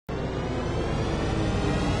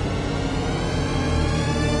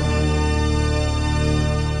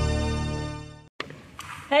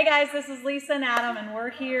Hey guys, this is Lisa and Adam, and we're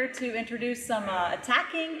here to introduce some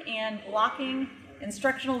attacking and blocking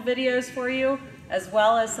instructional videos for you, as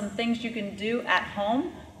well as some things you can do at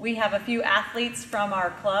home. We have a few athletes from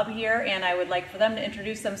our club here, and I would like for them to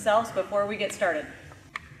introduce themselves before we get started.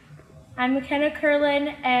 I'm McKenna Curlin,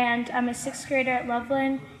 and I'm a 6th grader at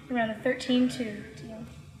Loveland, around a 13-2 team.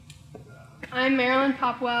 I'm Marilyn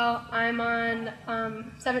Popwell. I'm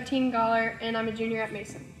on 17 Galler, and I'm a junior at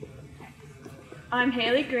Mason. I'm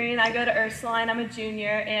Haley Green. I go to Ursuline. I'm a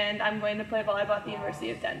junior, and I'm going to play volleyball at the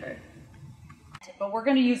University of Denver. But we're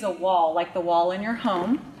going to use a wall, like the wall in your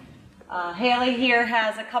home. Haley here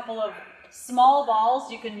has a couple of small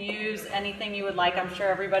balls. You can use anything you would like. I'm sure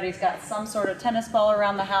everybody's got some sort of tennis ball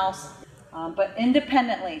around the house, but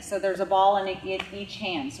independently. So there's a ball in each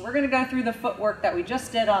hand. So we're going to go through the footwork that we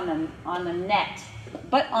just did on the net,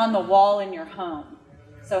 but on the wall in your home.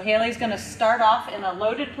 So Haley's going to start off in a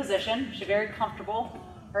loaded position. She's very comfortable.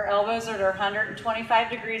 Her elbows are at 125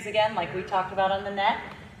 degrees again, like we talked about on the net.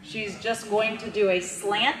 She's just going to do a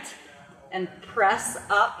slant and press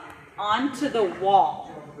up onto the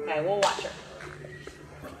wall. Okay, we'll watch her.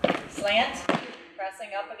 Slant,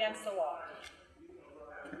 pressing up against the wall.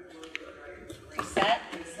 Reset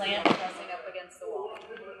and slant, pressing up against the wall.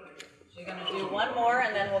 She's going to do one more,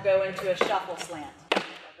 and then we'll go into a shuffle slant up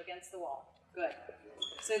against the wall. Good.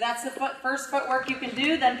 So that's the first footwork you can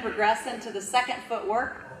do, then progress into the second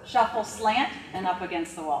footwork, shuffle slant, and up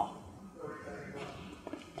against the wall.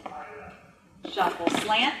 Shuffle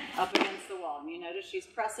slant, up against the wall. And you notice she's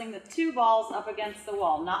pressing the two balls up against the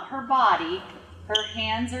wall, not her body. Her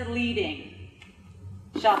hands are leading.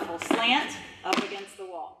 Shuffle slant, up against the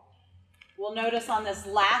wall. We'll notice on this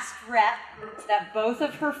last rep that both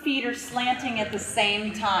of her feet are slanting at the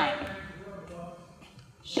same time.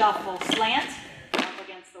 Shuffle slant,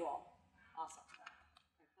 against the wall. Awesome.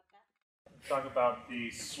 Talk about the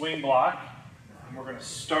swing block, and we're going to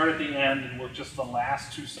start at the end and work just the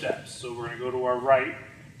last two steps. So we're going to go to our right,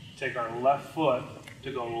 take our left foot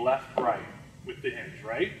to go left, right with the hinge,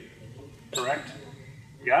 right? Correct?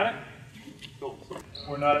 You got it? Cool.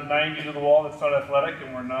 We're not at 90 to the wall, that's not athletic,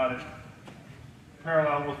 and we're not at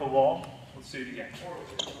parallel with the wall. Let's see it again.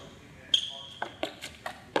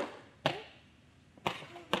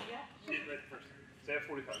 Stay at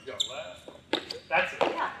 45. Go left. That's it.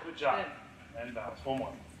 Yeah. Good job. Good. And bounce. One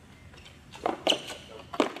more.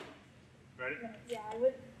 Ready? Yeah, I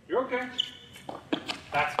would. You're okay.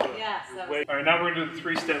 That's good. Yeah. All right, now we're going to do the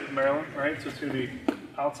 3-step with Marilyn. All right, so it's going to be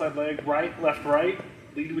outside leg, right, left, right.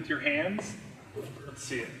 Lead with your hands. Let's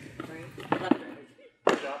see it. Right, left, right.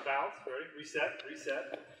 Good job. Bounce. Ready? Reset.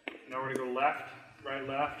 Reset. Now we're going to go left, right,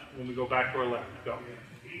 left. Then we go back to our left. Go.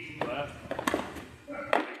 Left.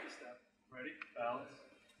 Ready? Balance.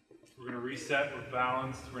 We're going to reset. We're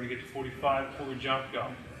balanced. We're going to get to 45 before we jump. Go.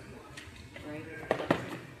 Right. Good. Ready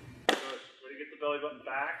to get the belly button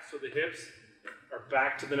back so the hips are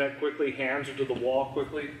back to the net quickly. Hands are to the wall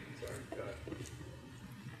quickly. Sorry. Good.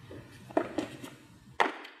 Good.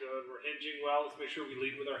 We're hinging well. Let's make sure we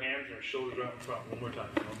lead with our hands and our shoulders are out in front. One more time.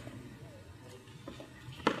 Good.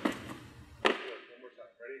 One more time.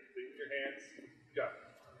 Ready? Lead with your hands. Go.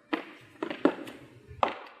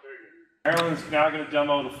 Marilyn's now going to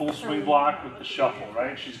demo the full swing block with the shuffle,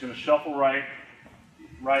 right? She's going to shuffle right,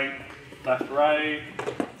 right, left, right.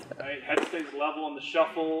 Head stays level on the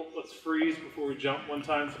shuffle. Let's freeze before we jump one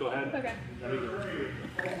time. So go ahead.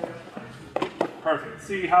 Okay. Perfect.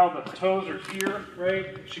 See how the toes are here,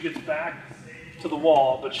 right? She gets back to the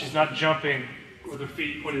wall, but she's not jumping with her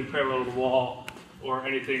feet pointed parallel to the wall or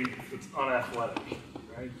anything that's unathletic,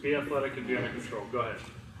 right? Be athletic and be under control. Go ahead.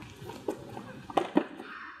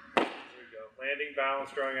 Landing,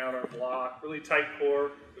 balance, drawing out our block. Really tight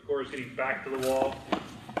core. The core is getting back to the wall.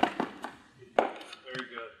 Very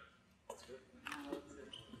good. That's good.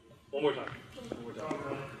 One more time. One more time.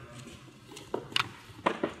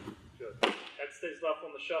 Good. Head stays left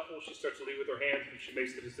on the shuffle. She starts to lead with her hands when she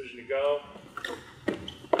makes the decision to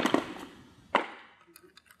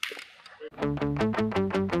go.